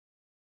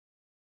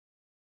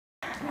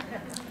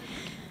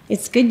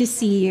It's good to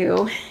see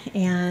you,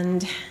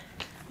 and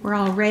we're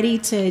all ready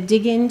to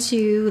dig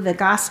into the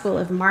Gospel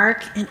of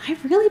Mark, and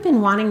I've really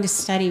been wanting to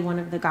study one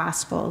of the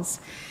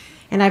Gospels,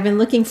 and I've been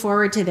looking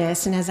forward to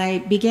this, and as I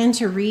began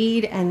to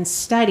read and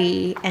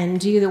study and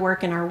do the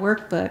work in our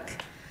workbook,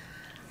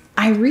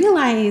 I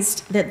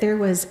realized that there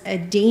was a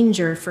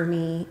danger for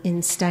me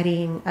in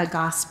studying a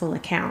Gospel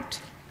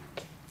account.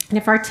 And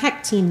if our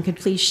tech team could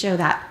please show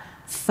that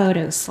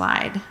photo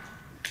slide.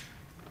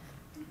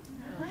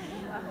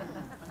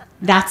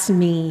 That's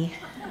me.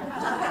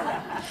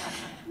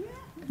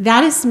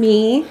 That is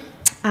me.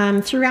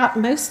 Throughout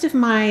most of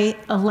my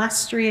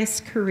illustrious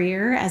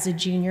career as a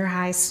junior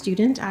high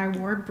student, I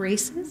wore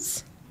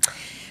braces,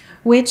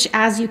 which,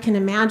 as you can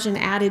imagine,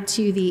 added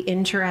to the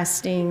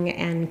interesting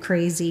and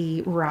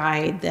crazy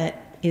ride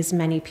that is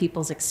many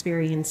people's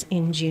experience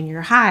in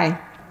junior high.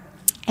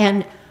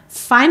 And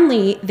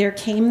finally, there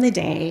came the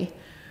day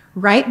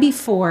right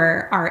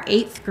before our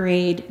 8th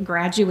grade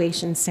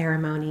graduation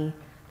ceremony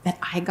that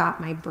I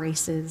got my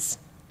braces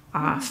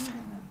off.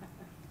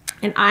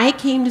 And I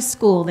came to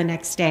school the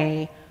next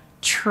day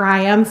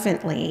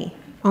triumphantly,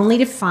 only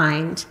to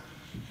find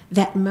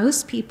that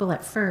most people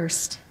at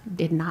first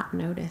did not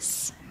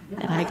notice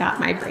that I got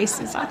my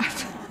braces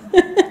off.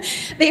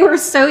 They were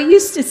so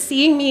used to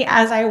seeing me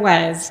as I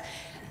was.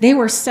 They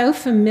were so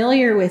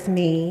familiar with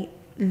me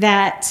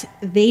that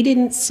they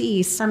didn't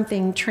see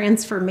something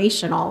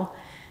transformational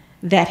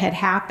that had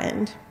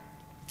happened.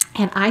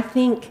 And I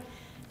think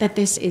that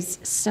this is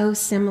so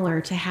similar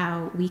to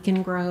how we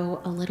can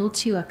grow a little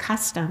too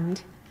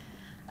accustomed,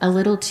 a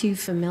little too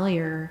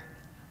familiar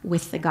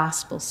with the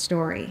gospel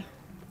story.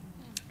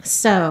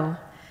 So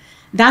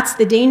that's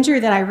the danger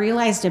that I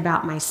realized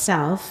about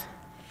myself,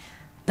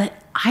 but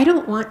I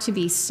don't want to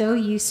be so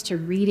used to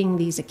reading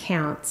these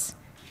accounts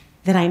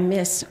that I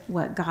miss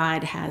what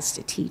God has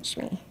to teach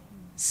me.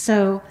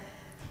 So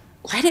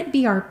let it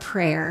be our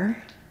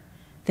prayer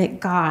that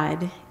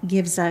God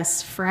gives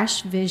us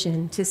fresh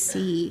vision to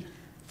see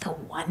the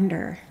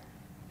wonder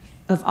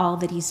of all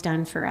that he's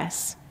done for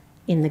us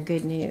in the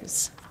good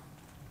news.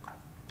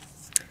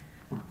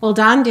 Well,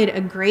 Don did a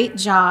great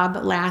job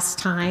last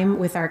time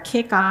with our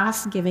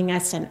kickoff, giving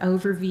us an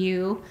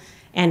overview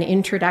and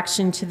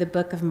introduction to the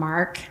book of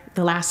Mark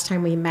the last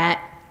time we met.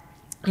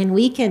 And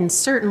we can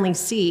certainly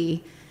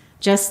see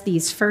just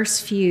these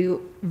first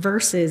few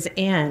verses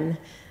in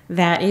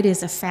that it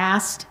is a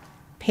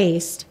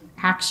fast-paced,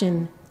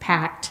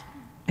 action-packed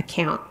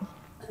account.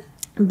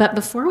 But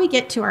before we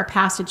get to our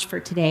passage for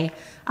today,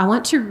 I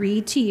want to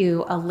read to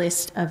you a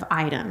list of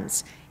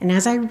items. And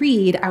as I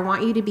read, I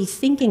want you to be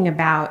thinking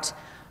about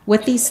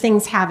what these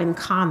things have in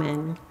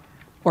common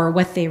or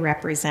what they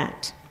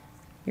represent.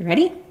 You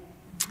ready?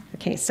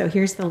 Okay, so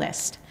here's the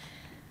list.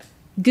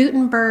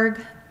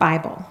 Gutenberg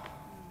Bible,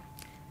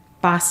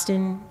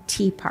 Boston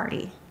Tea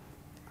Party,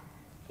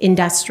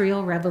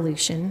 Industrial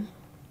Revolution,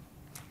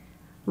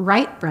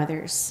 Wright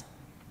Brothers,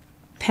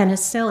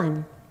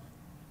 penicillin,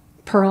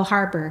 Pearl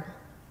Harbor,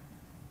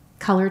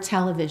 color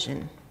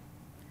television,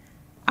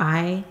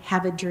 I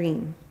Have a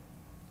Dream,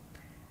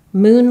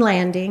 moon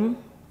landing,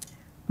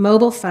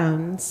 mobile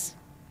phones,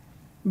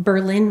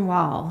 Berlin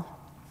Wall,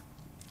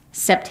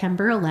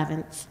 September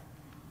 11th,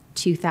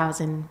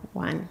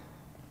 2001.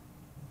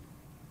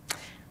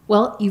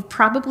 Well, you've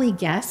probably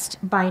guessed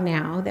by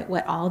now that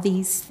what all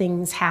these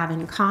things have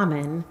in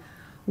common,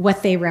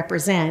 what they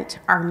represent,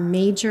 are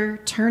major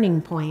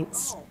turning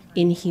points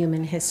in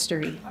human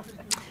history.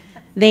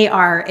 They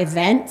are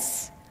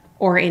events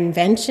or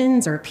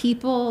inventions or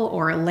people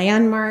or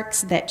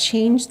landmarks that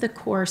changed the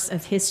course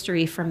of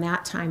history from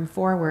that time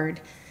forward,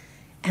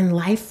 and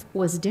life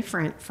was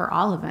different for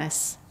all of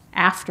us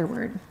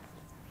afterward.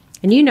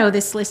 And you know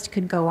this list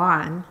could go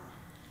on,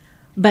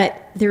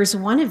 but there's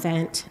one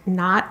event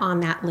not on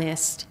that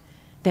list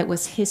that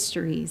was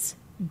history's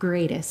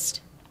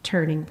greatest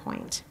turning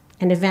point,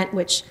 an event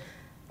which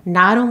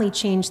not only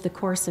changed the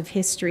course of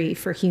history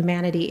for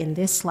humanity in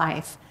this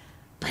life,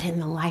 but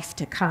in the life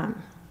to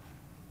come.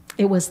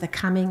 It was the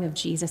coming of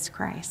Jesus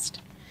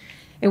Christ.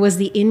 It was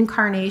the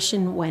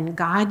incarnation when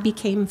God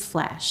became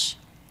flesh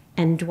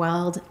and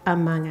dwelled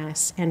among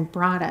us and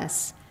brought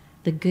us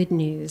the good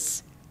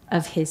news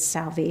of his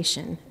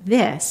salvation.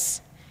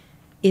 This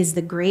is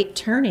the great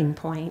turning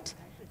point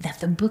that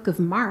the book of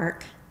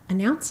Mark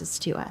announces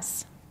to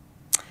us.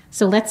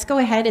 So let's go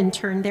ahead and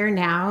turn there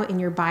now in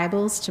your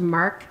Bibles to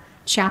Mark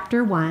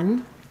chapter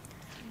 1,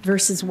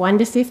 verses 1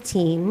 to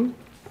 15,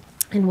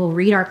 and we'll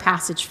read our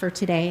passage for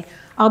today.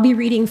 I'll be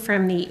reading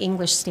from the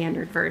English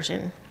Standard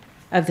Version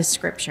of the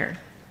scripture.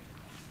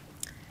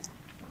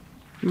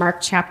 Mark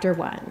chapter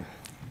 1.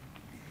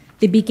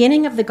 The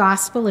beginning of the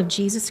gospel of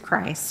Jesus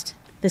Christ,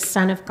 the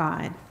Son of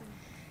God.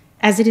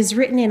 As it is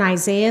written in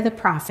Isaiah the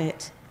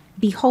prophet,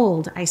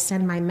 "Behold, I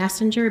send my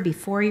messenger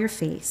before your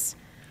face,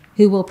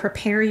 who will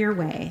prepare your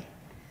way,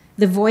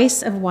 the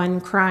voice of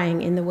one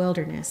crying in the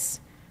wilderness,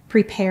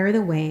 prepare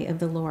the way of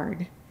the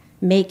Lord,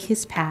 make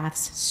his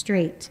paths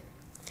straight."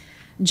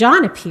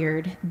 John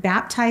appeared,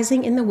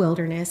 baptizing in the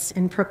wilderness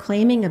and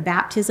proclaiming a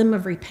baptism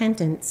of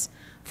repentance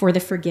for the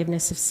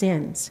forgiveness of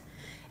sins.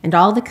 And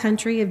all the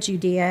country of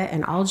Judea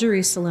and all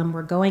Jerusalem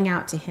were going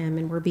out to him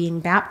and were being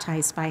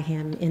baptized by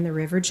him in the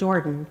river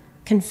Jordan,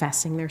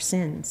 confessing their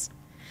sins.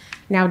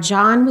 Now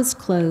John was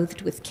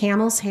clothed with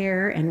camel's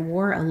hair and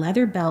wore a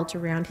leather belt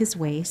around his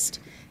waist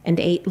and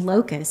ate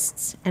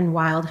locusts and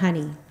wild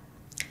honey.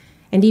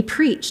 And he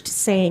preached,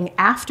 saying,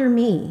 "After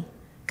me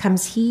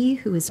comes he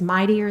who is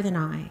mightier than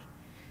I,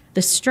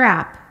 the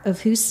strap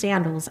of whose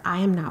sandals I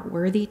am not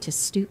worthy to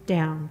stoop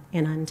down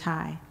and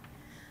untie.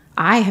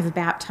 I have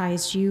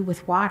baptized you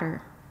with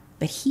water,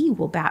 but he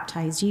will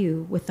baptize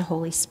you with the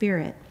Holy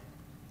Spirit."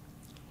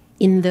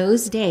 In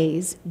those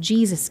days,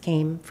 Jesus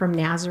came from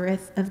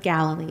Nazareth of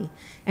Galilee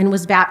and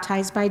was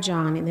baptized by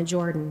John in the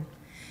Jordan.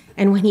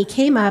 And when he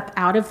came up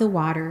out of the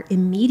water,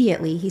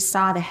 immediately he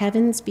saw the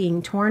heavens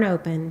being torn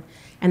open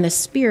and the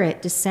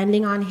Spirit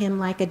descending on him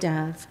like a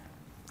dove.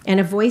 And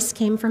a voice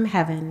came from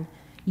heaven,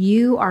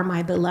 "You are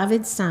my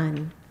beloved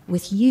Son.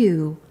 With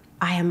you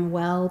I am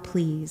well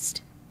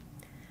pleased."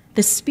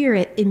 The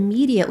Spirit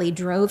immediately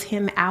drove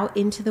him out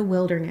into the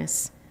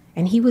wilderness,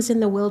 and he was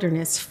in the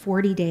wilderness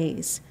 40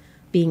 days,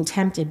 being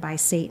tempted by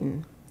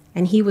Satan.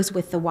 And he was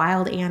with the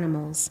wild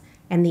animals,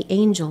 and the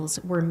angels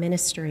were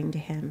ministering to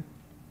him.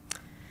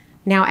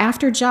 Now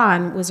after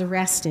John was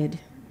arrested,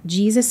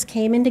 Jesus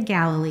came into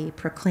Galilee,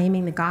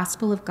 proclaiming the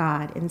gospel of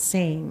God and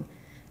saying,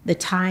 "The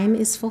time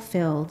is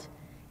fulfilled,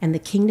 and the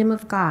kingdom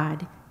of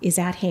God is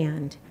at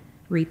hand.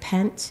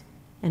 Repent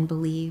and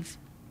believe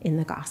in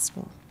the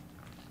gospel."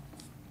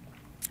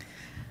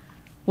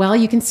 Well,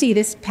 you can see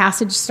this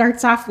passage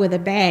starts off with a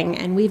bang,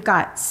 and we've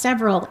got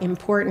several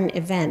important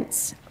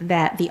events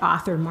that the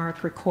author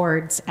Mark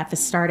records at the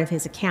start of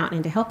his account.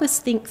 And to help us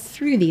think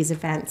through these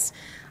events,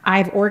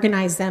 I've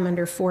organized them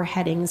under 4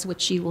 headings,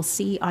 which you will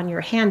see on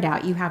your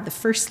handout. You have the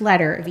first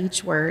letter of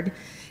each word,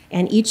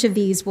 and each of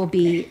these will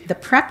be the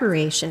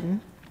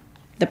preparation,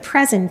 the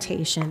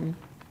presentation,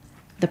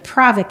 the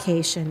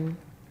provocation,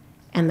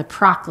 and the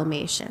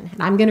proclamation.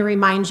 And I'm going to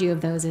remind you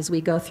of those as we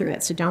go through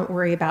it, so don't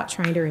worry about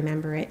trying to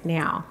remember it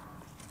now.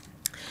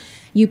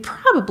 You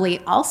probably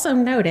also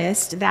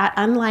noticed that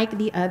unlike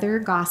the other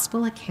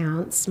gospel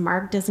accounts,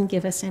 Mark doesn't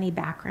give us any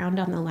background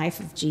on the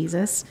life of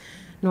Jesus,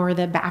 nor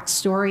the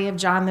backstory of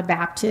John the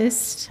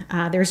Baptist.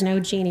 There's no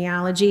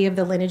genealogy of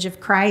the lineage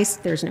of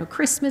Christ. There's no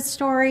Christmas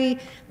story.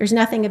 There's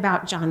nothing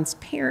about John's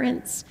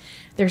parents.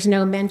 There's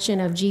no mention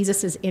of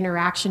Jesus'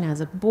 interaction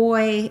as a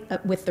boy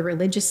with the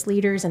religious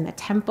leaders in the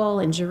temple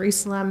in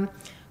Jerusalem.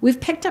 We've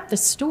picked up the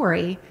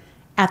story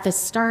at the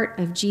start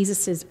of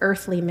Jesus'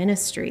 earthly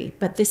ministry,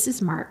 but this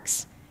is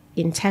Mark's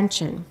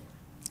intention.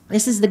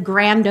 This is the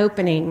grand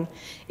opening,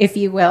 if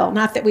you will.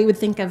 Not that we would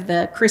think of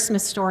the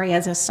Christmas story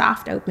as a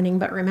soft opening,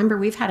 but remember,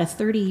 we've had a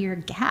 30-year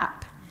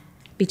gap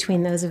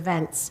between those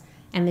events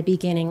and the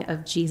beginning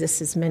of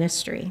Jesus'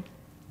 ministry.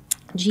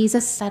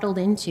 Jesus settled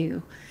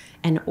into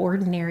an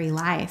ordinary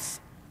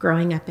life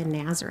growing up in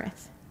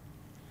Nazareth.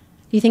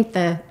 Do you think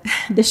the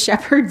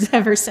shepherds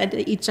ever said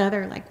to each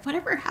other, like,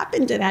 whatever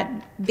happened to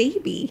that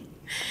baby?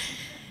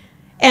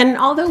 And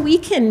although we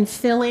can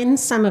fill in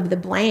some of the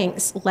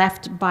blanks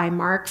left by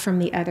Mark from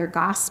the other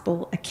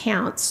gospel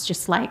accounts,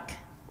 just like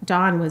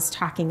Dawn was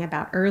talking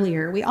about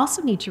earlier, we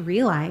also need to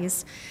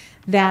realize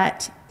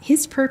that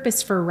his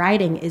purpose for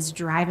writing is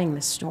driving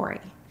the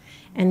story.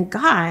 And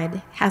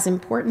God has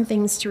important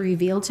things to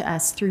reveal to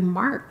us through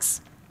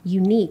Mark's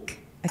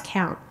unique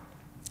account.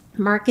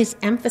 Mark is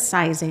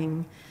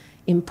emphasizing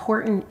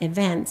important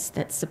events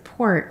that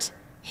support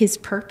his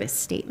purpose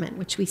statement,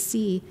 which we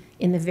see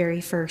in the very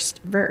first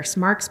verse.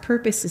 Mark's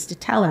purpose is to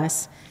tell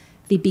us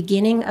the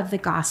beginning of the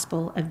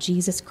gospel of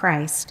Jesus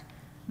Christ,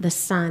 the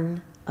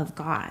Son of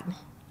God.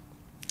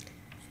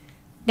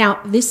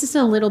 Now, this is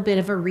a little bit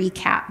of a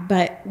recap,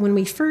 but when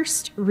we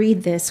first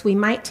read this, we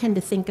might tend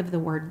to think of the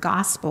word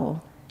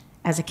gospel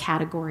as a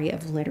category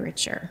of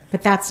literature,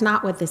 but that's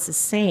not what this is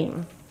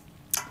saying.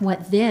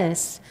 What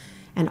this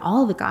and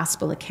all the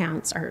gospel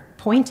accounts are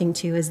pointing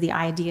to is the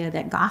idea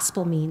that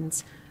gospel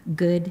means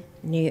good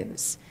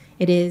news.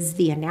 It is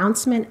the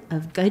announcement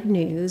of good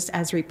news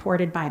as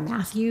reported by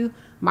Matthew,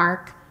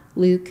 Mark,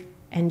 Luke,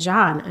 and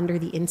John under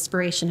the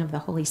inspiration of the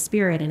Holy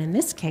Spirit. And in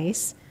this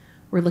case,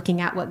 we're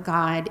looking at what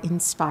God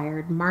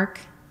inspired Mark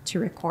to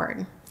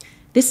record.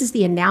 This is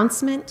the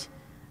announcement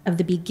of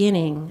the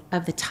beginning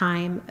of the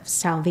time of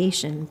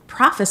salvation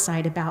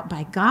prophesied about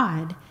by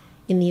God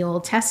in the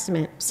Old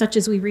Testament, such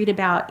as we read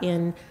about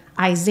in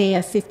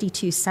Isaiah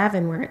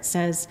 52:7, where it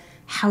says,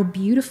 "How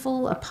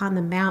beautiful upon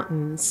the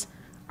mountains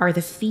are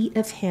the feet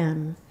of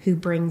him who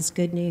brings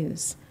good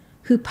news,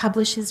 who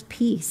publishes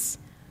peace,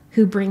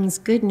 who brings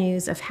good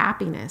news of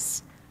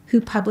happiness,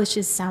 who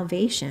publishes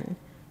salvation,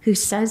 who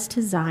says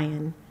to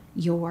Zion,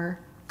 your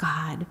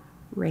God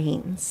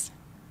reigns."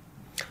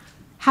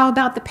 How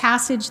about the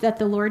passage that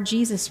the Lord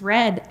Jesus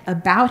read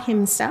about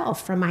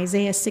himself from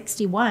Isaiah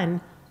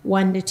 61,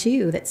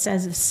 1-2, that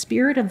says, "The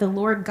Spirit of the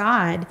Lord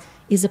God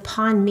is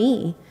upon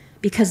me,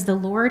 because the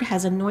Lord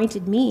has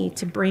anointed me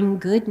to bring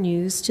good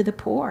news to the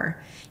poor.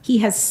 He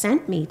has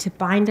sent me to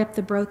bind up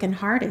the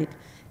brokenhearted,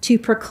 to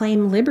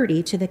proclaim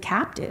liberty to the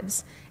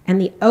captives and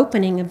the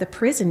opening of the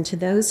prison to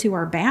those who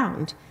are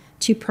bound,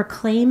 to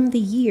proclaim the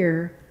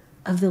year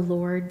of the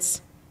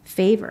Lord's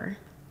favor.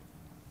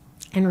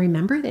 And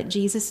remember that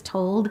Jesus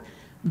told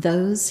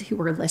those who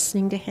were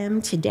listening to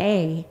him,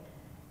 today,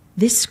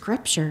 this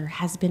scripture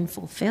has been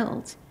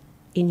fulfilled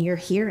in your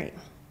hearing.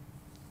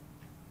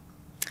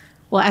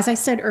 Well, as I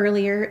said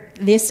earlier,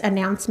 this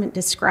announcement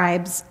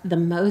describes the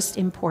most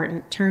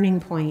important turning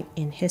point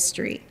in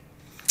history.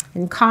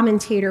 And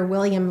commentator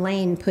William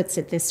Lane puts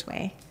it this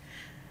way: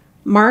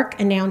 Mark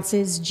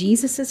announces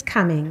Jesus'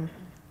 coming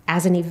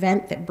as an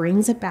event that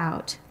brings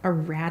about a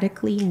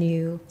radically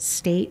new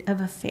state of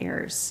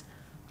affairs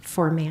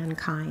for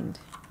mankind.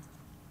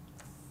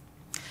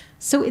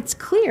 So it's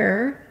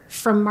clear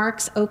from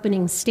Mark's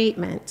opening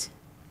statement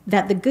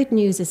that the good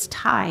news is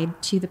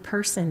tied to the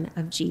person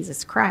of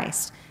Jesus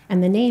Christ.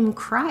 And the name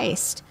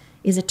Christ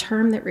is a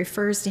term that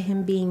refers to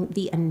him being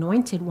the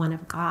anointed one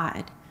of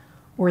God,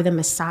 or the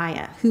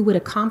Messiah, who would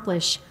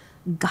accomplish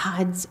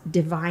God's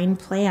divine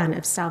plan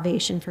of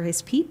salvation for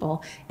his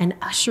people and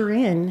usher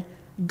in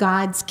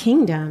God's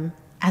kingdom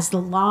as the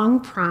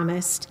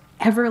long-promised,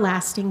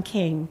 everlasting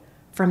king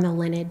from the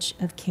lineage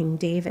of King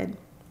David.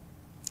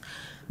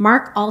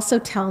 Mark also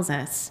tells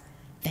us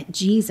that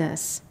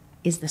Jesus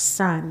is the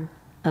Son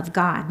of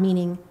God,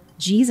 meaning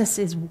Jesus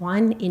is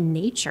one in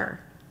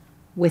nature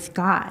with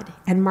God.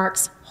 And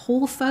Mark's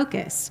whole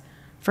focus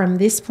from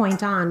this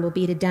point on will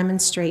be to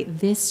demonstrate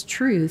this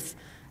truth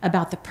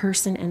about the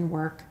person and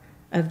work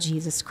of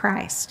Jesus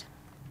Christ.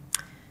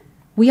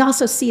 We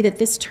also see that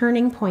this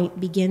turning point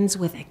begins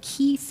with a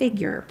key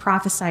figure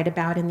prophesied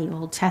about in the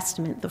Old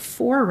Testament, the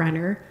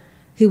forerunner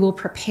who will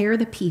prepare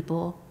the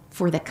people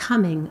for the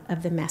coming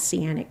of the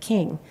Messianic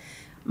King.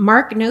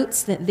 Mark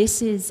notes that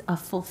this is a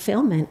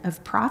fulfillment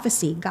of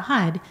prophecy.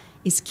 God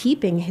is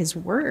keeping his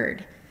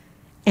word.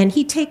 And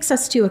he takes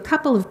us to a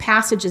couple of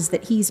passages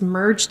that he's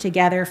merged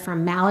together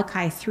from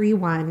Malachi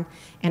 3:1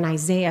 and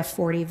Isaiah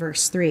 40,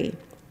 verse 3.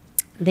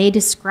 They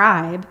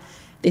describe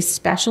this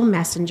special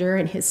messenger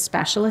and his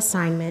special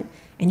assignment,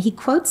 and he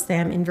quotes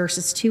them in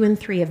verses 2 and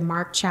 3 of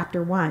Mark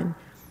chapter 1,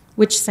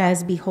 which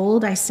says,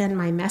 "Behold, I send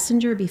my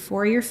messenger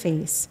before your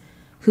face,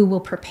 who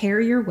will prepare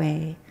your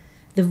way,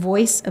 the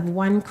voice of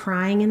one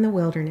crying in the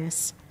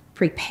wilderness,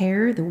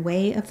 prepare the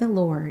way of the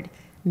Lord,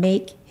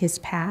 make his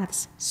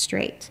paths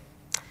straight."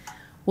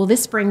 Well,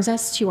 this brings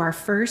us to our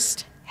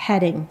first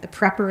heading, the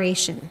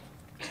preparation.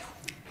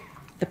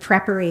 The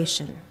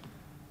preparation.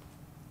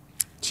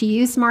 To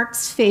use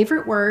Mark's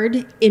favorite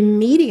word,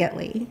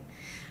 immediately,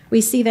 we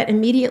see that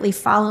immediately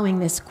following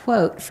this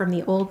quote from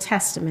the Old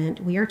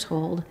Testament, we are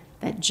told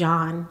that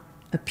John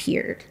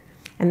appeared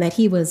and that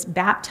he was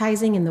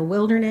baptizing in the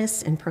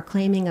wilderness and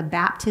proclaiming a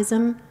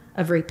baptism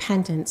of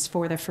repentance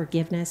for the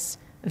forgiveness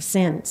of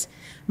sins.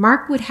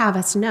 Mark would have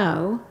us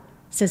know,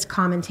 says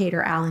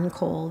commentator Alan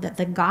Cole, that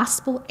the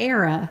gospel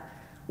era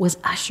was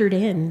ushered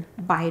in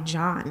by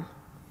John.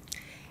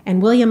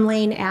 And William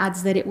Lane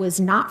adds that it was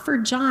not for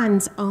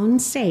John's own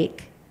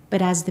sake,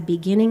 but as the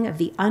beginning of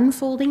the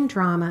unfolding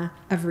drama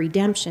of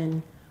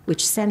redemption,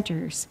 which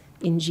centers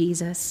in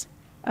Jesus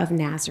of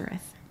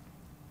Nazareth.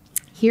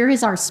 Here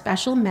is our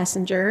special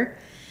messenger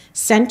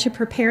sent to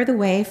prepare the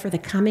way for the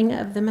coming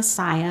of the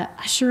Messiah,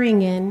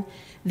 ushering in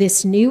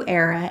this new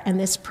era, and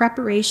this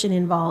preparation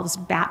involves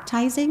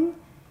baptizing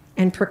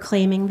and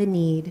proclaiming the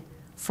need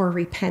for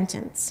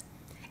repentance.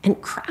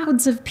 And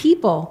crowds of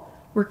people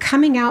were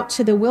coming out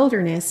to the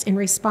wilderness in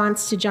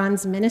response to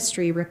John's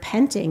ministry,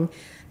 repenting,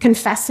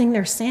 confessing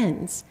their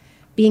sins,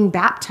 being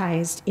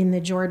baptized in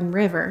the Jordan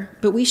River.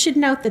 But we should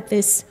note that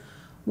this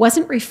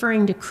wasn't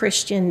referring to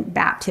Christian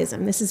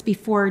baptism. This is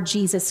before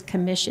Jesus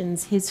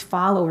commissions his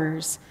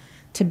followers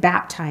to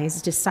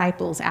baptize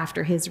disciples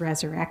after his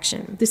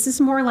resurrection. This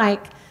is more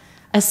like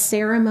a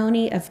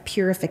ceremony of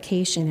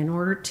purification in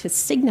order to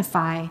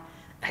signify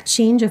a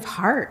change of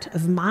heart,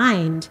 of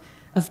mind,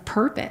 of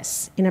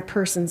purpose in a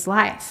person's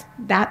life.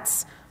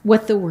 That's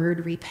what the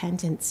word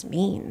repentance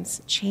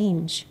means,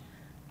 change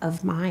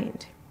of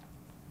mind.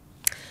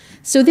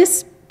 So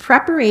this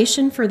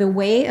preparation for the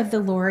way of the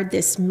Lord,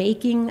 this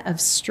making of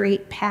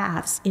straight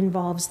paths,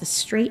 involves the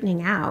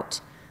straightening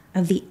out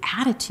of the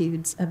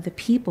attitudes of the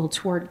people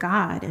toward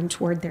God and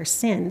toward their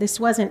sin. This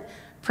wasn't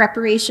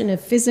preparation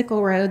of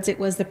physical roads, it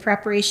was the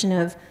preparation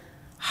of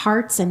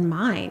hearts and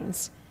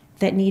minds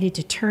that needed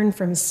to turn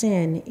from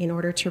sin in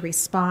order to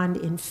respond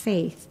in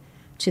faith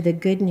to the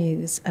good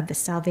news of the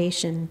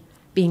salvation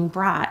being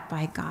brought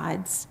by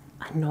God's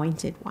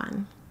anointed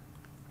one.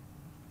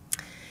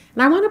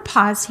 And I want to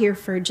pause here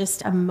for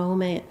just a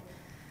moment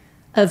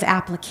of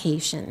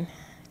application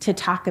to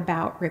talk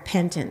about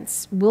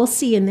repentance. We'll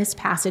see in this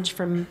passage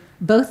from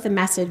both the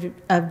message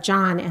of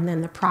John and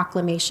then the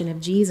proclamation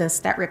of Jesus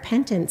that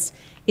repentance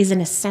is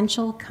an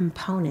essential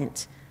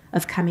component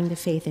of coming to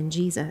faith in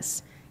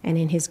Jesus and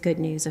in his good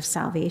news of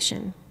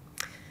salvation.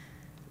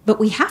 But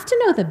we have to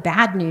know the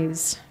bad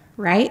news,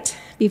 right?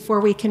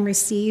 Before we can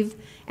receive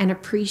and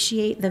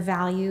appreciate the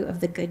value of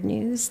the good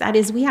news. That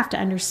is, we have to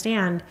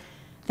understand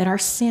that our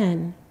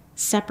sin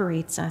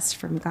separates us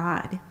from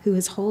God, who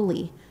is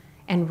holy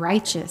and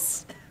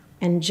righteous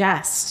and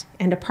just.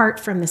 And apart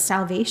from the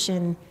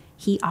salvation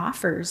he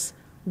offers,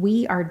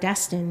 we are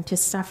destined to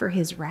suffer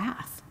his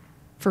wrath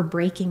for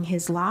breaking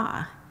his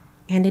law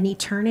and an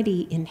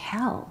eternity in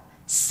hell,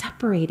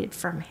 separated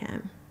from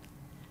him.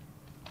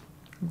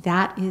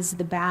 That is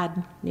the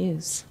bad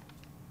news.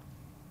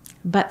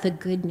 But the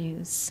good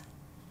news,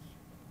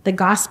 the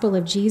gospel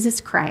of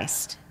Jesus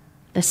Christ,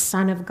 the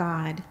Son of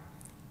God,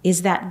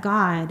 is that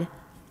God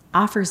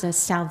offers us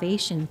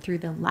salvation through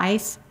the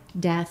life,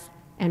 death,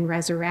 and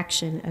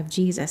resurrection of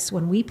Jesus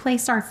when we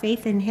place our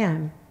faith in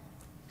him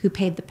who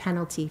paid the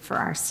penalty for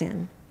our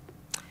sin.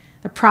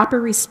 The proper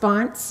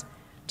response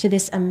to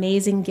this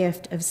amazing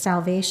gift of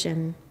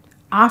salvation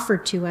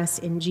offered to us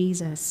in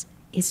Jesus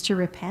is to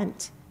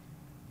repent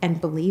and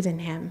believe in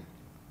him.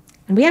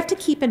 And we have to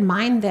keep in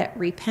mind that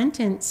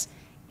repentance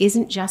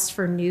isn't just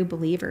for new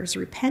believers.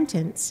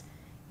 Repentance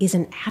is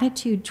an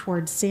attitude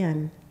towards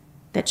sin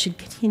that should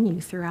continue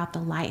throughout the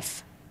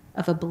life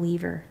of a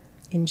believer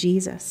in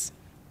Jesus.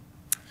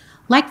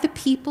 Like the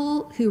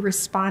people who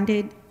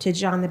responded to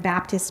John the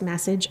Baptist's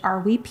message, are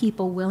we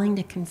people willing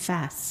to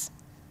confess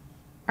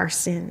our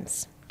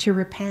sins, to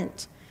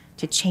repent,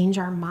 to change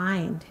our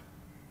mind,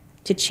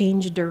 to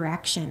change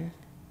direction,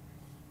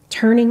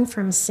 turning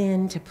from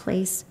sin to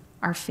place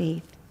our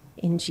faith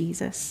in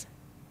Jesus?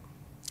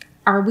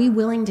 Are we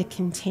willing to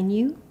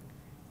continue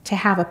to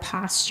have a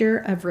posture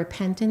of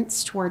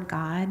repentance toward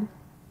God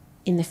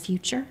in the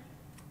future?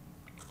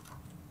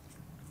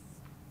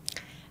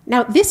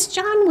 Now, this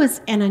John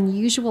was an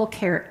unusual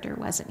character,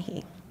 wasn't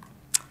he?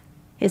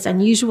 His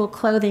unusual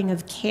clothing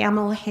of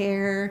camel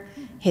hair,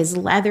 his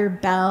leather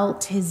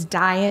belt, his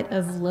diet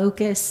of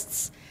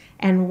locusts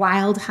and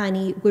wild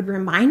honey would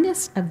remind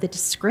us of the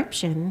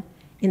description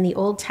in the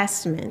Old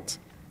Testament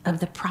of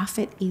the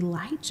prophet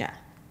Elijah.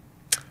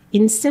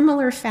 In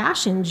similar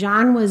fashion,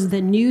 John was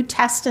the New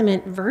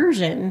Testament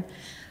version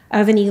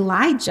of an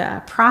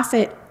Elijah, a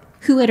prophet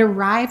who had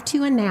arrived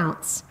to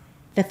announce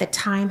that the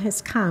time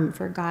has come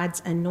for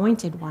God's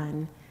anointed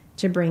one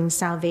to bring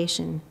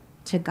salvation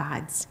to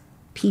God's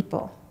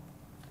people.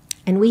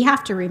 And we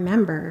have to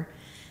remember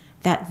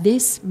that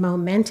this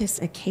momentous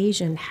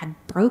occasion had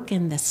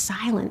broken the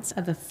silence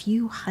of a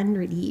few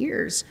hundred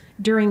years,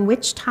 during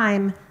which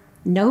time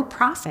no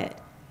prophet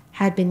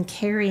had been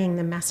carrying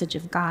the message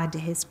of God to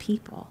his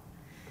people.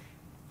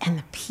 And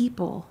the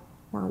people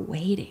were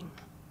waiting.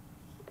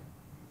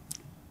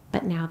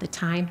 But now the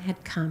time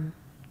had come.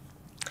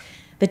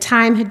 The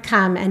time had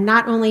come, and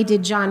not only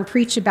did John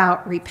preach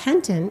about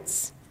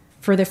repentance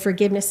for the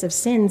forgiveness of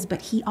sins,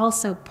 but he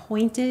also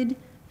pointed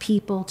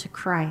people to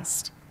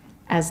Christ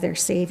as their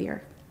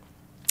Savior.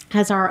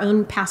 As our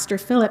own Pastor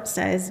Philip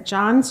says,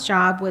 John's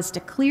job was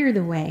to clear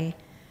the way,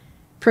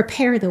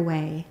 prepare the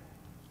way,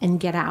 and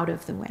get out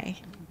of the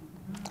way.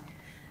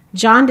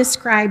 John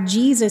described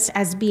Jesus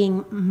as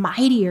being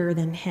mightier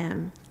than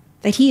him,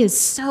 that he is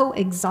so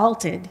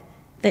exalted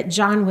that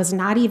John was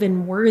not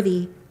even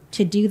worthy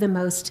to do the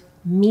most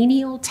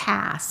menial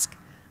task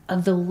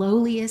of the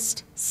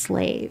lowliest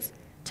slave,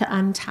 to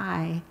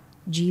untie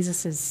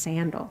Jesus'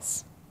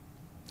 sandals.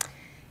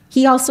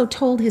 He also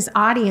told his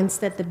audience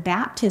that the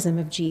baptism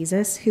of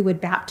Jesus, who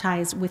would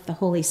baptize with the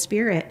Holy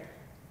Spirit,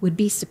 would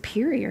be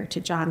superior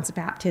to John's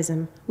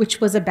baptism, which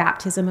was a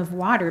baptism of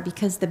water,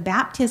 because the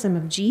baptism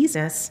of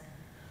Jesus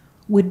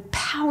would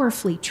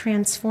powerfully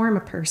transform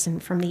a person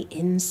from the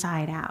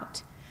inside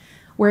out,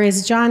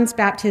 whereas John's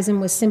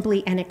baptism was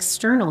simply an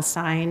external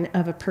sign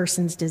of a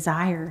person's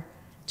desire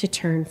to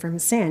turn from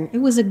sin. It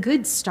was a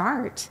good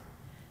start.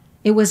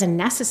 It was a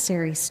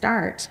necessary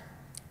start,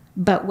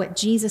 but what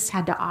Jesus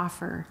had to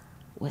offer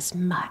was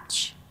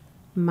much,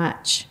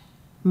 much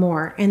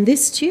more. And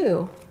this,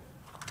 too,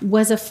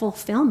 was a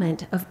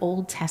fulfillment of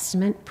Old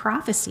Testament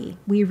prophecy.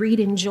 We read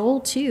in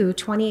Joel 2,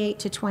 28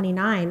 to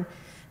 29,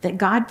 that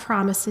God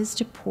promises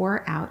to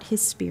pour out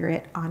his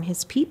Spirit on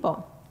his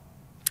people.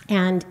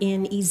 And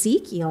in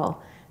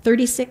Ezekiel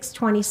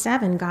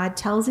 36:27, God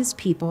tells his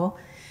people,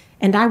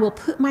 "And I will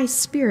put my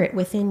Spirit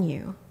within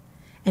you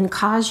and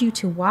cause you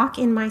to walk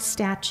in my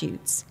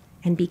statutes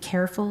and be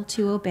careful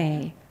to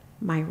obey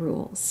my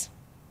rules."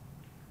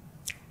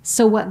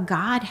 So what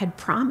God had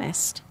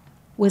promised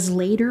was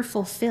later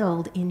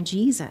fulfilled in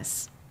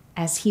Jesus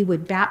as he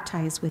would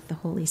baptize with the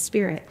Holy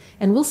Spirit.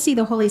 And we'll see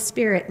the Holy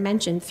Spirit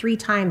mentioned 3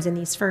 times in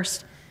these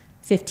first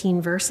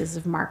 15 verses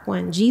of Mark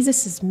 1.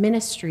 Jesus'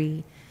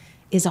 ministry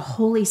is a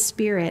Holy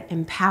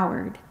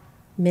Spirit-empowered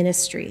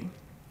ministry.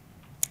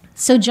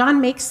 So John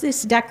makes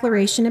this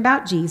declaration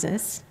about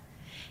Jesus,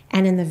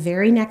 and in the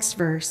very next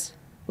verse,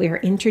 we are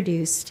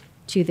introduced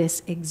to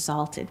this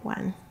exalted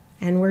one.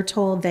 And we're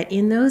told that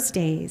in those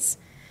days,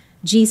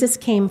 Jesus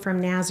came from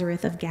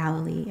Nazareth of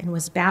Galilee and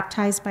was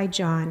baptized by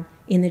John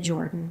in the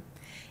Jordan.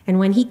 And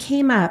when he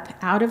came up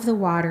out of the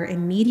water,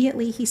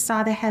 immediately he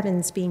saw the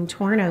heavens being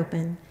torn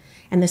open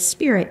and the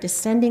Spirit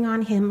descending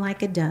on him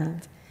like a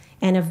dove.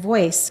 And a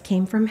voice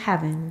came from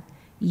heaven,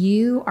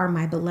 "You are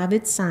my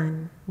beloved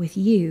Son, with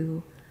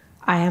you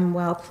I am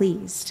well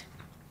pleased."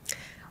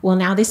 Well,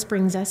 now this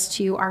brings us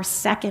to our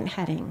second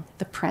heading,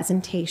 the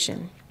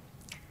presentation.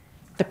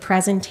 The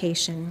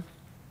presentation.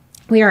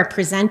 We are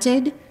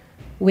presented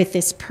with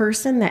this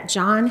person that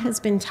John has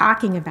been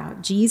talking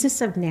about, Jesus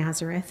of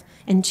Nazareth,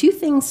 and two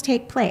things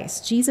take place.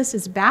 Jesus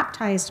is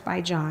baptized by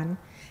John,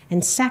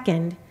 and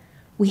second,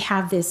 we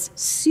have this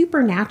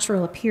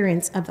supernatural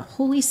appearance of the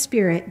Holy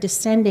Spirit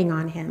descending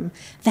on him,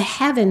 the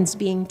heavens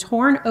being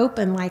torn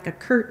open like a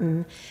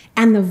curtain,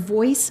 and the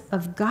voice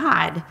of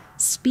God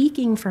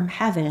speaking from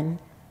heaven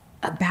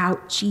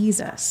about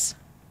Jesus.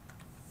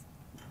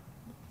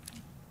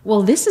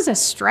 Well, this is a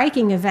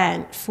striking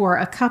event for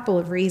a couple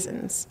of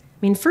reasons.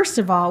 I mean, first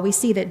of all, we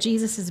see that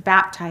Jesus is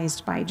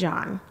baptized by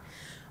John,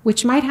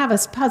 which might have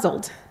us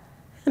puzzled.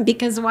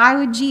 Because why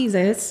would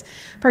Jesus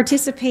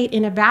participate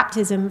in a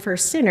baptism for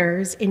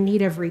sinners in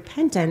need of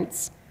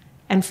repentance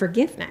and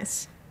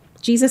forgiveness?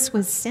 Jesus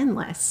was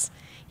sinless.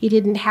 He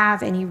didn't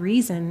have any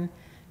reason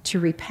to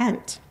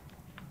repent.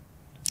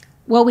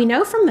 Well, we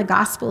know from the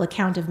gospel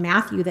account of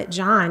Matthew that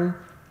John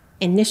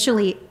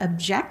initially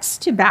objects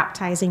to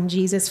baptizing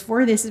Jesus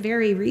for this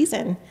very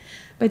reason,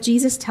 but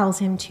Jesus tells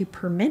him to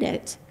permit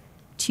it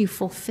to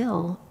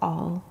fulfill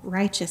all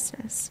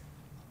righteousness.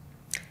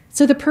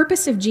 So the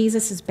purpose of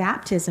Jesus'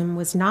 baptism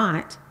was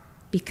not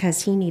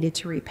because he needed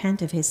to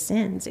repent of his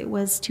sins. It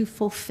was to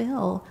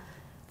fulfill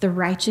the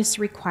righteous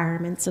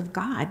requirements of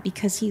God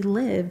because he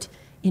lived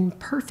in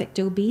perfect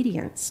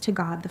obedience to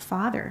God the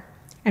Father.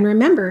 And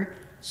remember,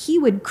 he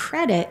would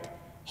credit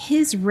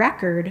his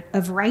record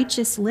of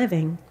righteous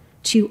living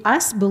to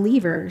us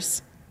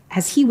believers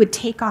as he would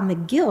take on the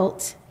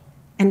guilt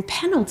and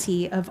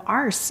penalty of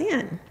our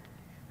sin.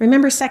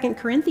 Remember 2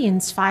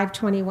 Corinthians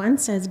 5:21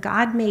 says,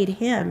 God made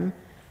him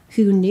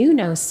who knew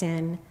no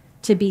sin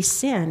to be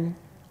sin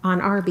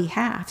on our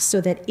behalf, so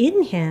that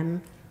in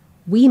him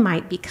we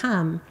might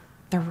become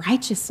the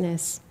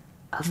righteousness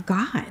of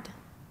God.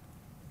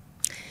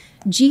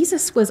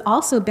 Jesus was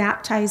also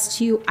baptized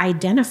to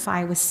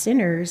identify with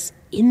sinners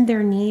in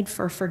their need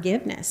for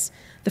forgiveness,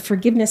 the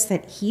forgiveness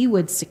that he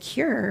would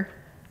secure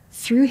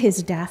through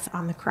his death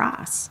on the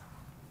cross.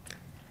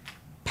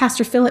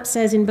 Pastor Philip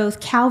says in both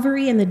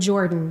Calvary and the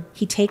Jordan,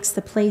 he takes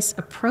the place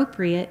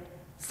appropriate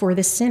for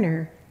the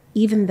sinner,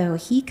 even though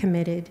he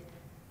committed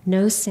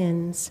no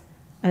sins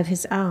of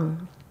his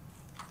own.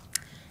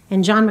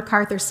 And John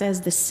MacArthur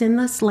says, the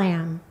sinless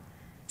lamb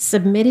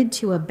submitted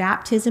to a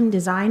baptism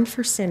designed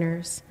for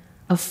sinners,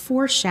 a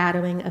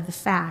foreshadowing of the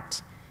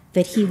fact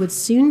that he would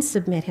soon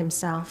submit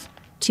himself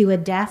to a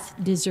death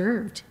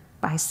deserved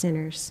by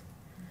sinners.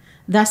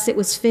 Thus it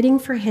was fitting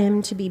for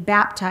him to be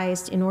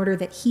baptized in order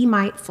that he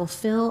might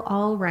fulfill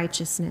all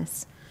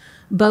righteousness,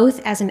 both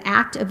as an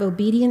act of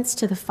obedience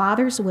to the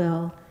Father's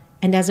will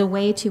and as a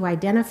way to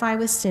identify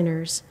with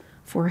sinners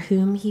for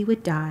whom he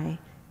would die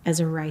as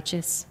a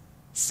righteous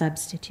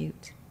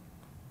substitute.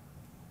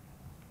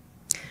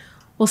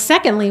 Well,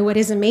 secondly, what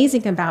is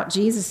amazing about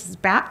Jesus'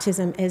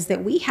 baptism is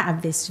that we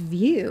have this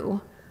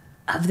view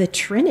of the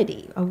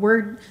Trinity, a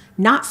word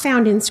not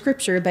found in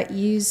Scripture, but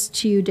used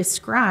to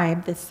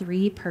describe the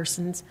three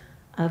persons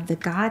of the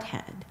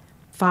Godhead,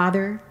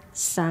 Father,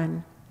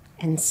 Son,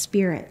 and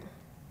Spirit.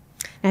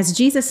 As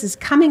Jesus is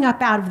coming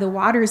up out of the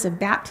waters of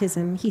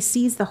baptism, he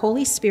sees the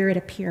Holy Spirit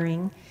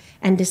appearing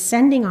and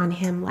descending on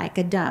him like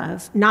a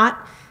dove.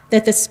 Not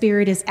that the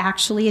Spirit is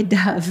actually a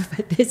dove,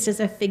 but this is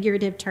a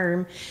figurative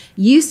term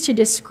used to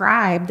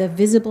describe the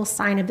visible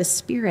sign of the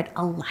Spirit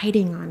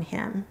alighting on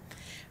him.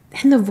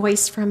 Then the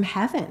voice from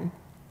heaven,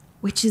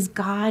 which is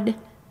God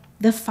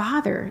the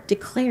Father,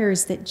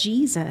 declares that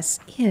Jesus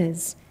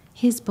is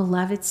his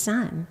beloved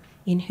Son,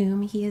 in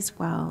whom he is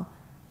well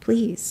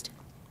pleased.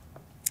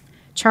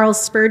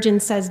 Charles Spurgeon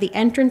says the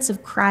entrance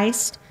of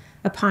Christ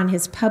upon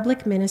his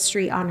public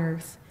ministry on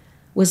earth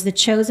was the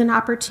chosen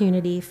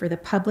opportunity for the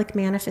public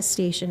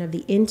manifestation of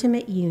the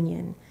intimate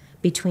union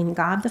between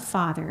God the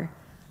Father,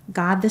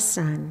 God the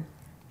Son,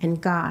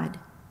 and God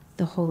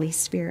the Holy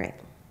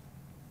Spirit.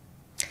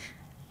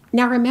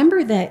 Now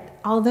remember that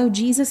although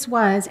Jesus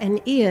was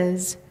and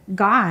is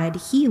God,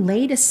 he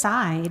laid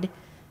aside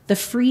the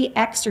free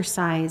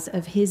exercise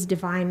of his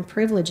divine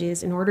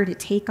privileges in order to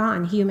take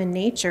on human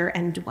nature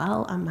and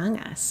dwell among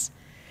us.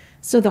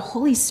 So the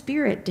Holy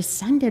Spirit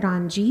descended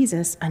on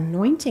Jesus,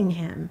 anointing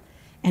him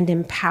and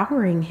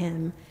empowering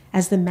him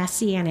as the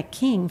Messianic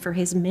King for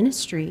his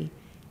ministry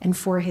and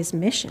for his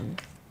mission.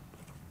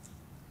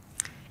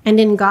 And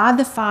in God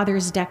the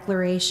Father's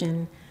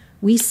declaration,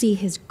 we see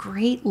his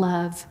great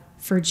love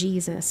for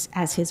Jesus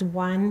as his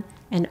one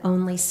and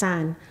only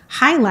Son,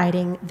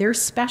 highlighting their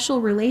special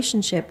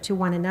relationship to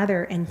one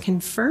another and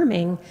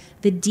confirming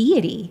the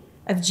deity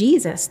of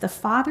Jesus. The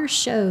Father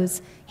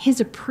shows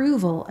his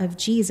approval of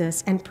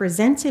Jesus and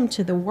presents him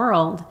to the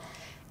world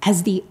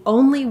as the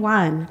only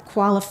one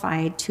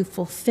qualified to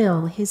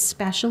fulfill his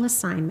special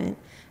assignment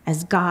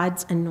as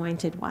God's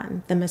anointed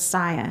one, the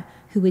Messiah,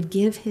 who would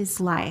give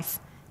his life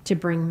to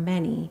bring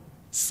many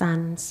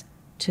sons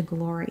to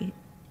glory.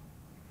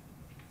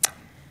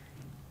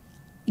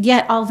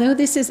 Yet, although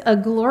this is a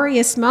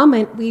glorious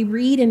moment, we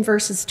read in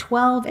verses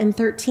 12 and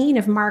 13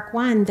 of Mark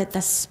 1 that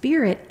the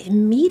Spirit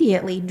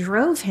immediately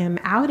drove him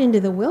out into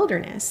the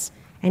wilderness.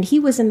 And he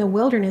was in the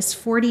wilderness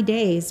 40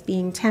 days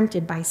being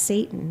tempted by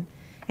Satan.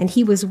 And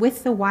he was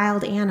with the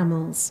wild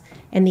animals,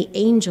 and the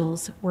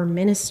angels were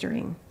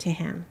ministering to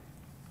him.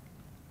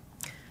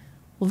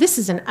 Well, this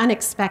is an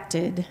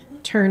unexpected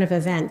turn of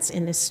events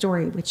in this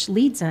story, which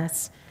leads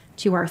us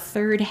to our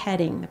third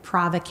heading, the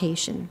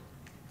provocation.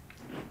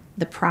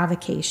 The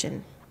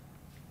provocation.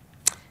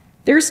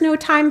 There's no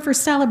time for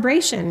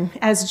celebration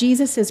as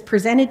Jesus is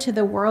presented to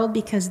the world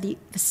because the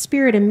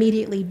Spirit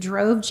immediately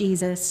drove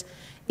Jesus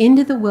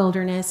into the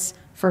wilderness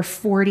for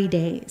 40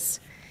 days.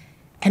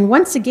 And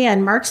once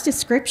again, Mark's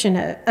description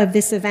of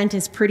this event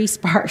is pretty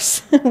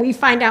sparse. We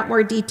find out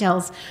more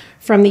details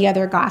from the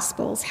other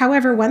Gospels.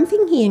 However, one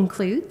thing he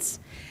includes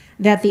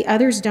that the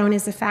others don't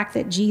is the fact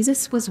that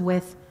Jesus was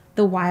with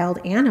the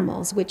wild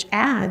animals, which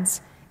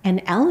adds an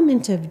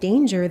element of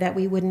danger that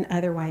we wouldn't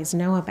otherwise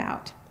know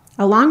about,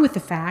 along with the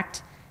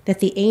fact that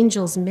the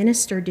angels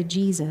ministered to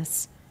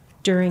Jesus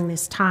during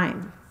this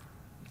time.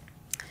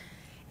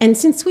 And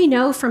since we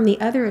know from the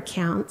other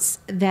accounts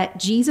that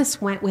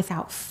Jesus went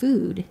without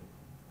food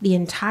the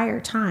entire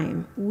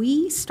time,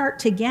 we start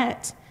to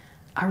get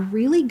a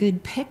really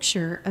good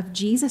picture of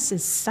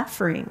Jesus'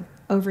 suffering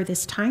over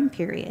this time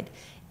period,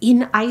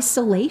 in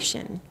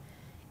isolation,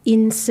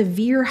 in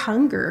severe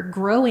hunger,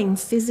 growing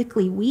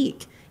physically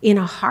weak, in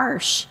a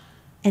harsh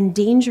and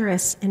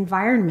dangerous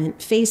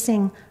environment,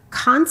 facing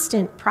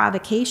constant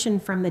provocation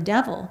from the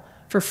devil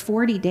for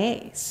 40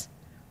 days.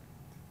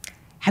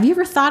 Have you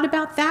ever thought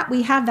about that?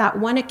 We have that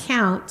one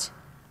account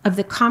of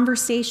the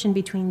conversation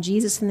between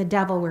Jesus and the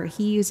devil where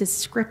he uses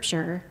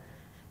scripture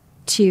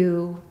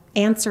to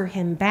answer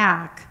him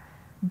back.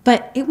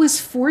 But it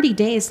was 40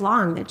 days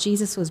long that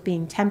Jesus was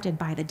being tempted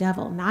by the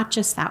devil, not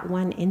just that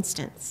one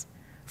instance.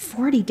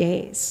 40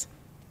 days.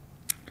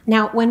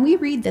 Now, when we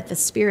read that the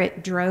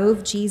Spirit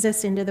drove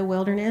Jesus into the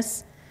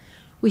wilderness,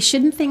 we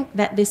shouldn't think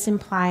that this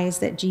implies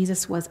that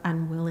Jesus was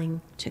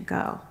unwilling to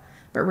go,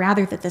 but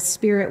rather that the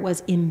Spirit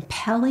was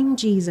impelling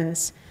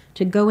Jesus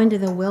to go into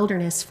the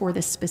wilderness for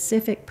the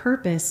specific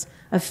purpose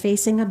of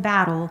facing a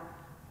battle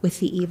with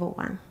the evil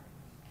one.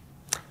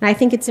 And I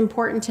think it's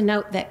important to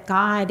note that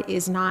God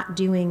is not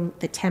doing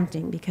the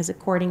tempting, because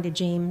according to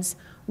James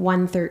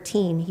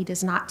 1:13, he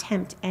does not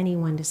tempt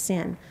anyone to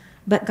sin,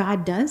 but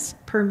God does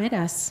permit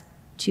us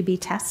to be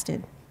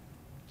tested.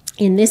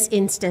 In this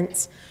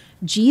instance,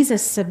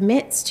 Jesus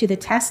submits to the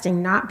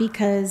testing not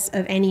because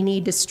of any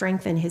need to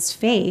strengthen his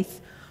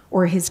faith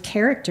or his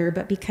character,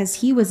 but because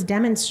he was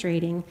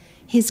demonstrating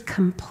his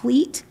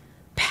complete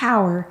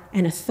power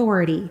and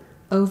authority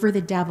over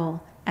the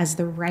devil as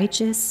the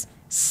righteous,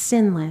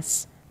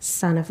 sinless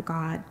Son of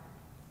God.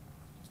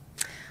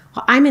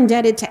 Well, I'm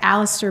indebted to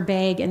Alistair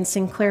Begg and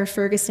Sinclair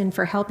Ferguson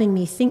for helping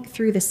me think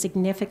through the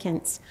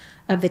significance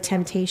of the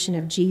temptation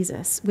of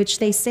Jesus, which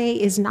they say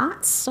is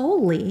not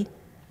solely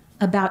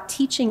about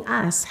teaching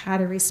us how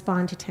to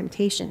respond to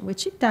temptation,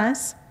 which it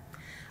does,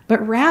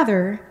 but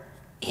rather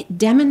it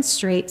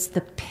demonstrates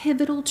the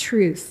pivotal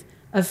truth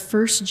of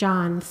 1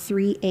 John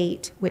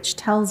 3:8, which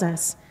tells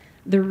us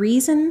the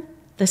reason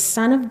the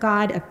Son of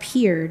God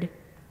appeared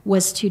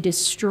was to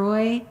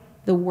destroy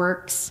the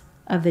works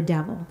of the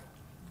devil.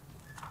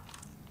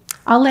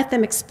 I'll let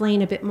them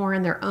explain a bit more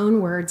in their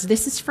own words.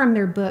 This is from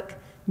their book,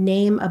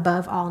 Name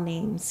Above All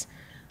Names,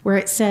 where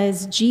it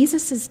says,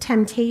 Jesus'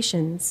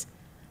 temptations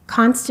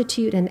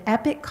constitute an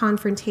epic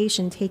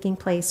confrontation taking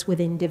place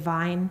within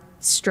divine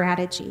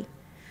strategy.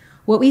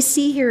 What we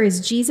see here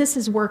is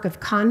Jesus' work of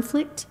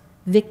conflict,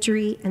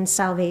 victory, and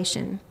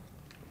salvation.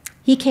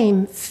 He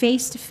came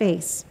face to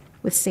face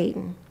with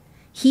Satan.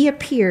 He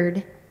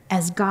appeared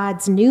as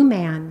God's new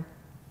man,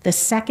 the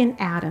second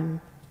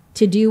Adam,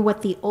 to do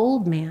what the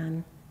old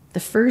man, the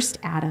first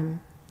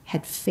Adam,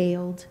 had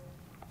failed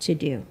to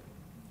do.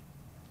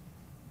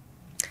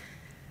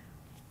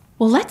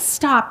 Well, let's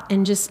stop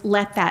and just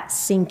let that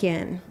sink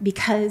in,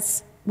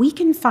 because we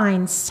can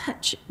find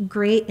such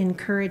great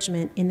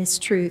encouragement in this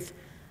truth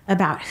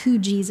about who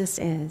Jesus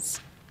is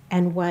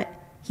and what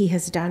he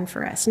has done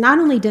for us. Not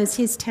only does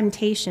his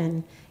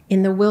temptation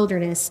in the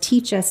wilderness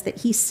teach us that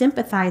he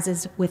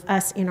sympathizes with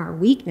us in our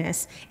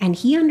weakness, and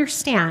he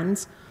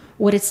understands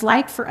what it's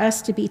like for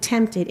us to be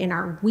tempted in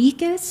our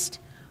weakest,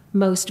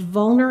 most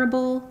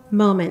vulnerable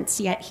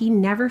moments, yet he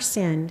never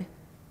sinned.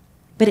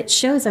 But it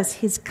shows us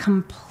his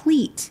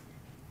complete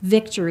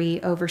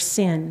victory over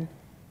sin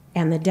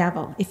and the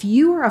devil. If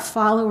you are a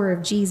follower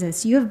of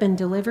Jesus, you have been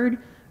delivered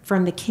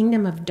from the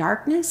kingdom of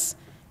darkness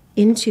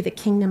into the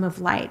kingdom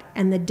of light,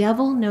 and the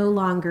devil no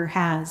longer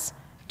has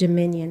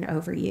dominion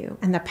over you.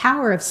 And the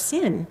power of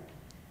sin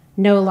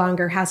no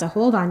longer has a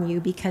hold on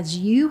you, because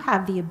you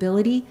have the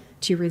ability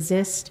to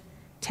resist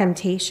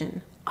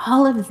temptation.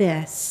 All of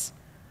this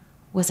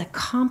was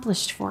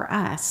accomplished for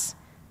us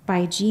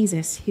by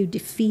Jesus, who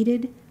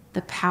defeated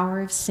the power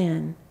of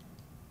sin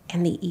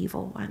and the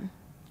evil one.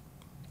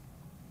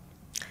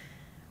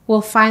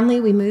 Well,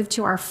 finally, we move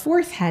to our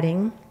fourth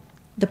heading,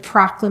 the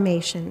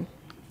proclamation.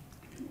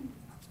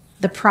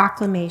 The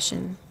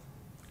proclamation.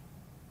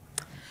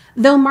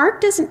 Though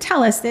Mark doesn't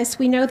tell us this,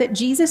 we know that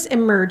Jesus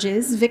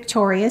emerges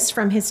victorious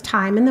from his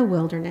time in the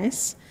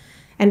wilderness,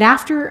 and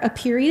after a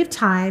period of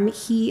time,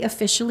 he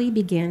officially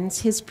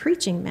begins his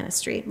preaching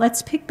ministry.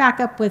 Let's pick back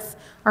up with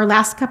our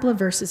last couple of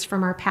verses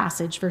from our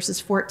passage,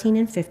 verses 14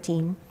 and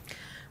 15,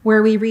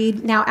 where we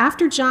read, "Now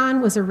after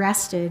John was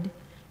arrested,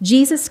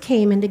 Jesus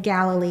came into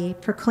Galilee,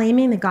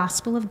 proclaiming the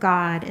gospel of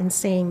God and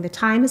saying, 'The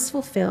time is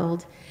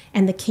fulfilled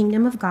and the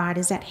kingdom of God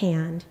is at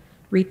hand.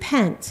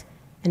 Repent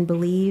and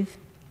believe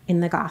in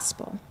the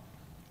gospel.'"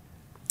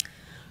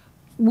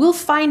 We'll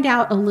find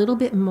out a little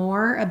bit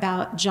more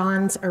about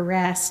John's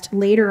arrest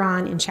later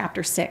on in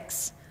chapter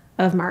 6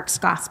 of Mark's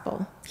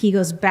gospel. He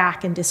goes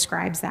back and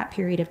describes that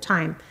period of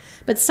time.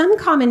 But some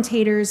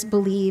commentators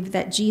believe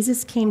that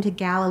Jesus came to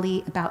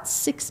Galilee about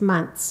 6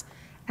 months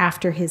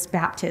after his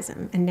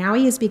baptism, and now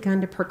he has begun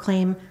to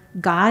proclaim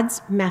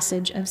God's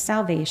message of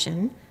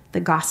salvation, the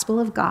gospel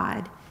of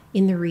God,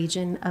 in the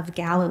region of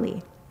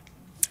Galilee.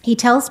 He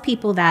tells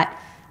people that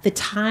the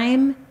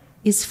time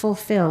is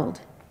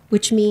fulfilled,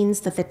 which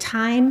means that the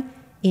time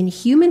in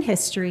human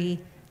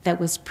history that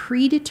was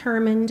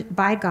predetermined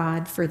by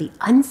God for the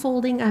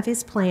unfolding of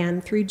his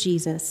plan through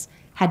Jesus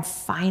had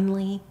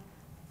finally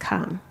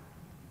come.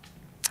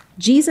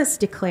 Jesus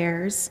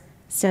declares,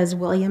 says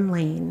William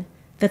Lane,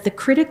 that the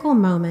critical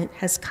moment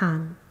has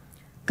come.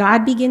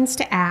 God begins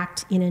to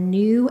act in a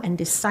new and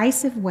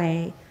decisive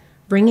way,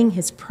 bringing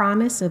his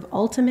promise of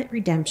ultimate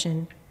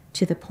redemption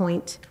to the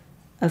point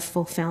of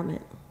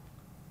fulfillment.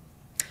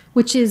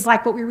 Which is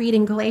like what we read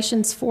in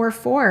Galatians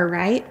 4:4,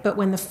 right? "But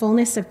when the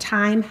fullness of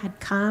time had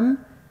come,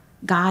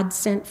 God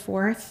sent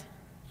forth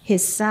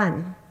his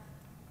Son."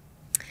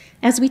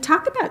 As we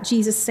talk about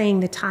Jesus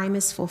saying the time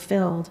is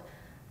fulfilled,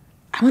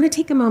 I want to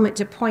take a moment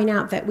to point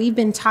out that we've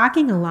been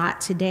talking a lot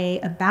today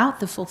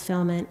about the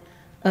fulfillment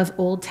of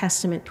Old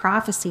Testament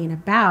prophecy and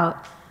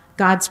about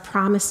God's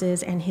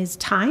promises and his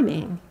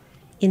timing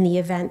in the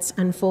events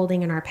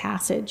unfolding in our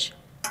passage.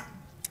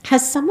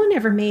 Has someone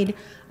ever made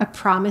a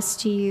promise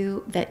to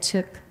you that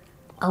took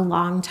a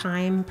long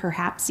time,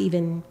 perhaps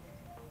even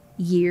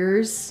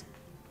years,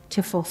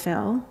 to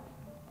fulfill?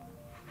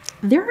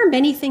 There are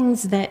many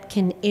things that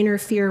can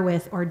interfere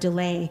with or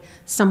delay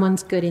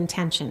someone's good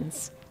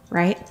intentions,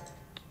 right?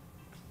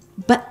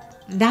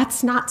 But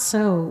that's not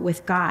so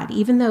with God.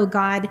 Even though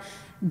God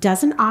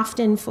doesn't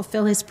often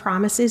fulfill his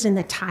promises in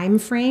the time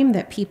frame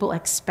that people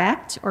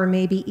expect or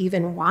maybe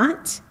even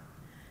want.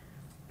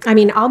 I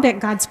mean, I'll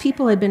bet God's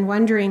people had been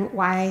wondering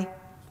why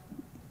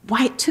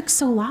it took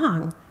so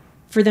long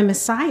for the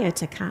Messiah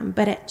to come.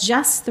 But at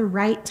just the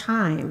right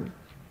time,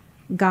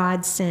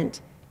 God sent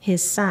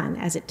his Son,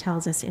 as it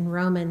tells us in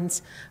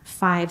Romans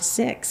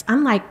 5:6.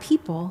 Unlike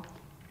people,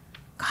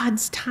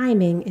 God's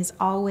timing is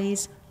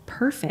always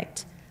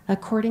perfect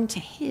according to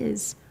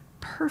his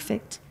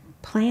perfect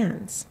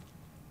plans.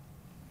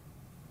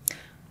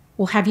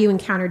 Well, have you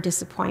encountered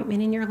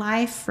disappointment in your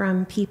life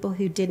from people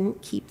who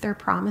didn't keep their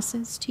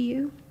promises to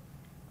you?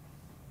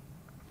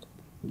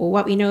 Well,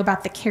 what we know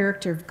about the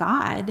character of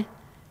God,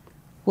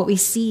 what we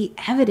see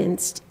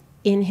evidenced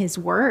in his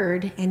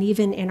word and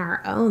even in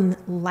our own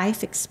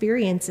life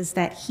experience, is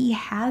that he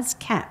has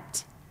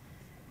kept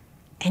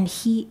and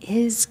he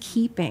is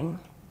keeping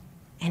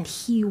and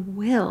he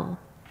will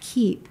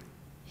keep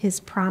his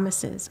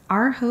promises.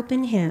 Our hope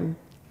in him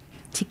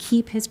to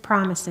keep his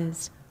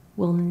promises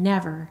will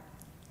never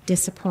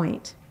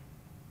disappoint.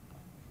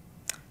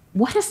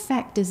 What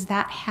effect does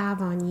that have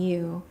on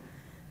you,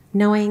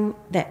 knowing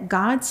that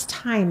God's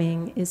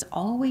timing is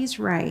always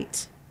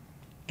right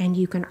and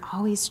you can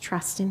always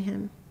trust in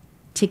him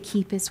to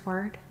keep his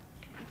word?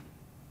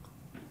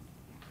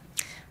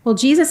 Well,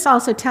 Jesus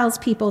also tells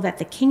people that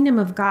the kingdom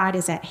of God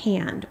is at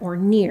hand or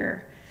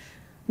near,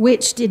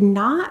 which did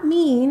not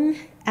mean,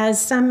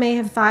 as some may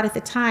have thought at the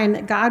time,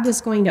 that God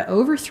was going to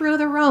overthrow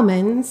the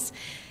Romans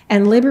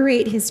and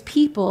liberate his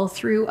people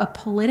through a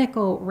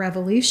political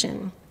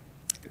revolution.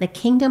 The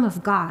kingdom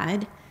of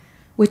God,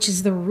 which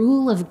is the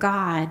rule of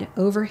God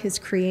over his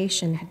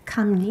creation, had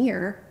come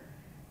near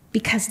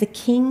because the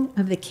king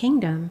of the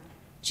kingdom,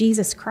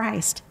 Jesus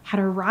Christ, had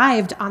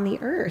arrived on the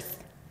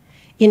earth.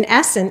 In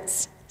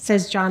essence,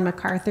 says John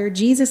MacArthur,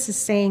 Jesus is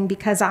saying,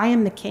 because I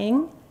am the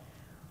king,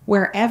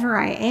 wherever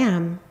I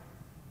am,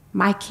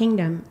 my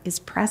kingdom is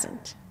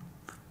present.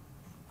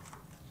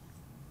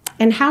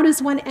 And how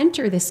does one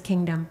enter this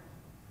kingdom?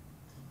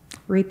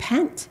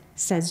 Repent,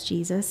 says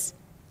Jesus,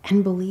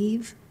 and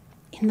believe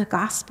in the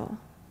gospel.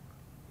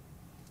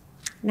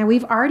 Now,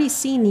 we've already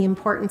seen the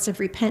importance of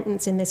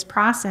repentance in this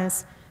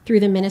process through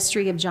the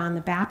ministry of John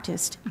the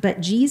Baptist,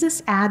 but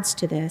Jesus adds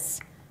to this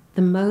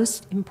the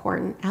most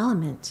important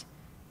element: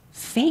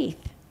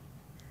 faith.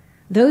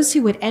 Those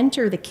who would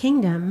enter the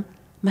kingdom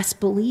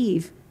must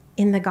believe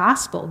in the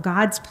gospel,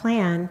 God's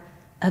plan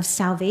of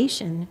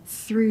salvation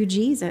through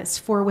Jesus.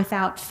 For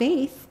without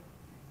faith,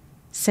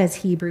 says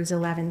Hebrews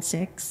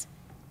 11:6,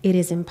 it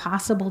is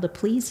impossible to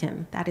please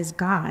him, that is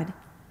God.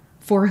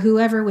 For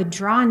whoever would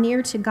draw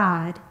near to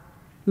God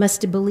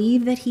must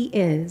believe that he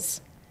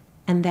is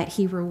and that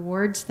he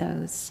rewards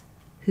those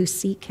who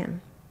seek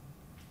him.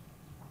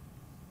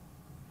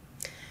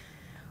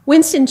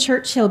 Winston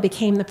Churchill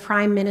became the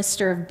Prime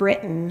Minister of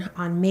Britain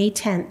on May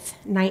 10th,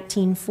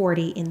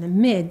 1940, in the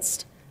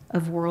midst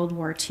of World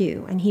War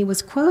II. And he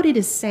was quoted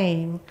as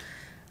saying,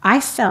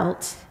 "I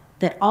felt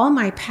that all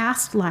my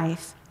past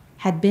life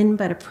had been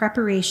but a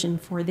preparation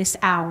for this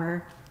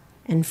hour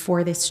and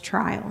for this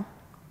trial."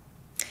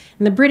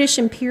 And the British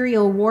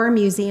Imperial War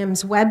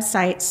Museum's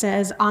website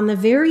says, on the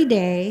very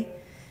day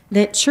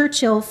that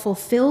Churchill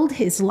fulfilled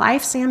his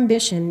life's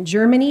ambition,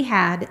 Germany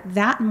had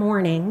that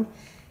morning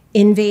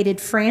invaded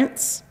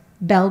France,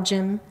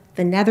 Belgium,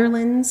 the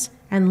Netherlands,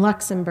 and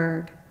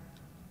Luxembourg.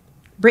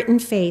 Britain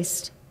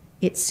faced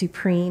its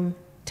supreme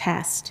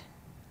test.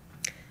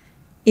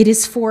 It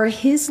is for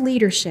his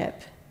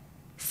leadership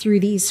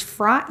through these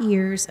fraught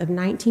years of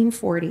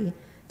 1940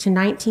 to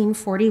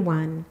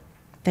 1941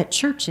 that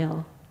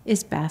Churchill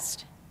is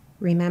best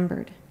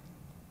remembered.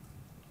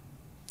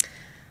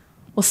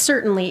 Well,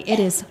 certainly it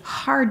is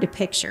hard to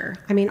picture,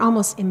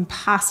 almost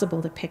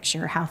impossible to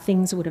picture how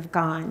things would have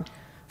gone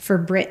for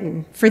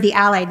Britain, for the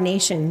Allied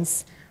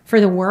nations,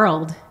 for the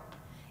world,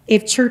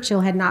 if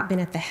Churchill had not been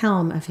at the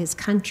helm of his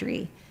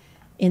country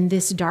in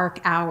this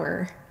dark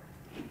hour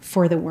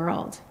for the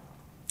world.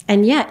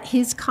 And yet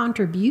his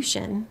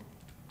contribution,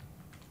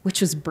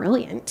 which was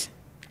brilliant,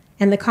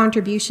 and the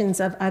contributions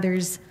of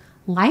others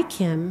like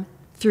him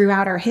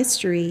throughout our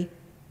history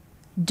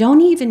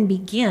don't even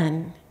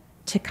begin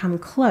to come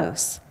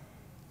close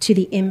to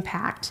the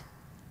impact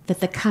that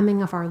the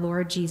coming of our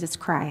Lord Jesus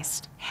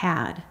Christ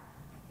had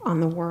on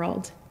the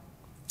world.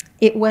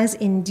 It was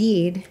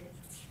indeed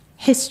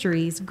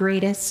history's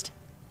greatest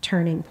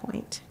turning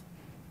point.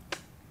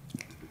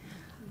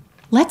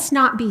 Let's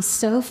not be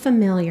so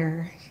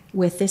familiar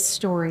with this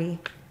story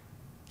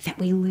that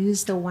we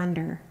lose the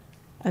wonder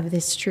of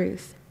this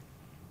truth.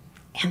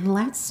 And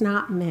let's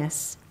not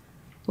miss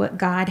what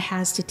God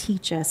has to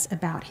teach us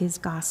about his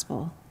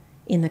gospel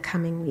in the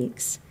coming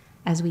weeks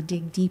as we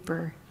dig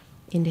deeper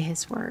into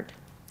his word.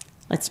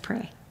 Let's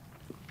pray.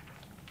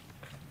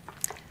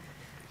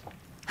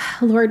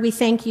 Lord, we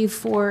thank you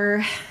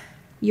for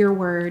your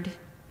word.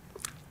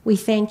 We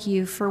thank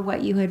you for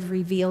what you have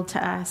revealed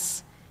to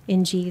us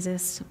in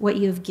Jesus, what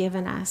you have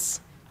given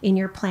us in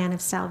your plan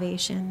of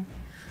salvation.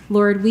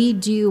 Lord, we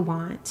do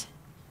want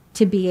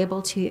to be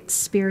able to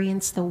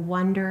experience the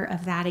wonder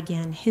of that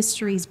again,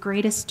 history's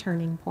greatest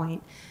turning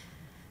point,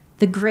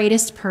 the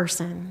greatest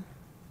person,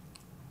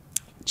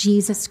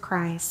 Jesus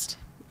Christ.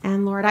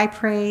 And Lord, I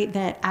pray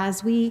that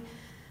as we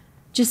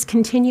just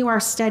continue our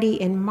study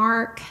in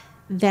Mark,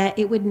 that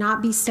it would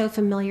not be so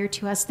familiar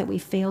to us that we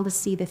fail to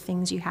see the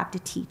things you have to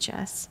teach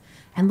us.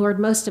 And Lord,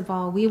 most of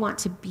all, we want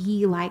to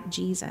be like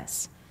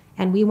Jesus,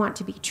 and we want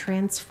to be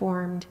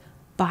transformed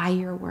by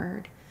your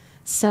word.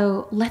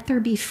 So let there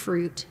be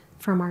fruit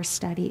from our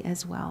study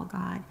as well,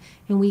 God.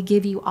 And we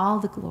give you all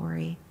the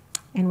glory,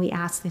 and we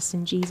ask this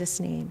in Jesus'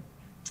 name.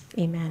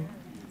 Amen.